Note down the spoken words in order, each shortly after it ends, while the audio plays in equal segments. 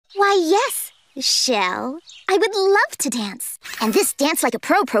Why, yes, Shell. I would love to dance. And this Dance Like a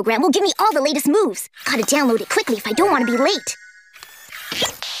Pro program will give me all the latest moves. Gotta download it quickly if I don't want to be late.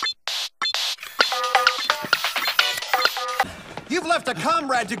 You've left a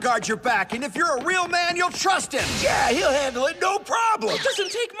comrade to guard your back, and if you're a real man, you'll trust him. Yeah, he'll handle it, no problem. It doesn't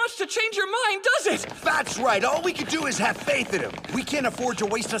take much to change your mind, does it? That's right. All we can do is have faith in him. We can't afford to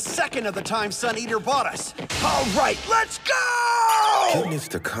waste a second of the time Sun Eater bought us. All right, let's go! Kid needs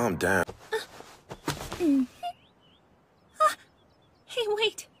to calm down. Hey,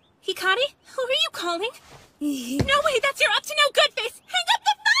 wait. Hikari? Who are you calling? No way, that's your up-to-no-good face! Hang up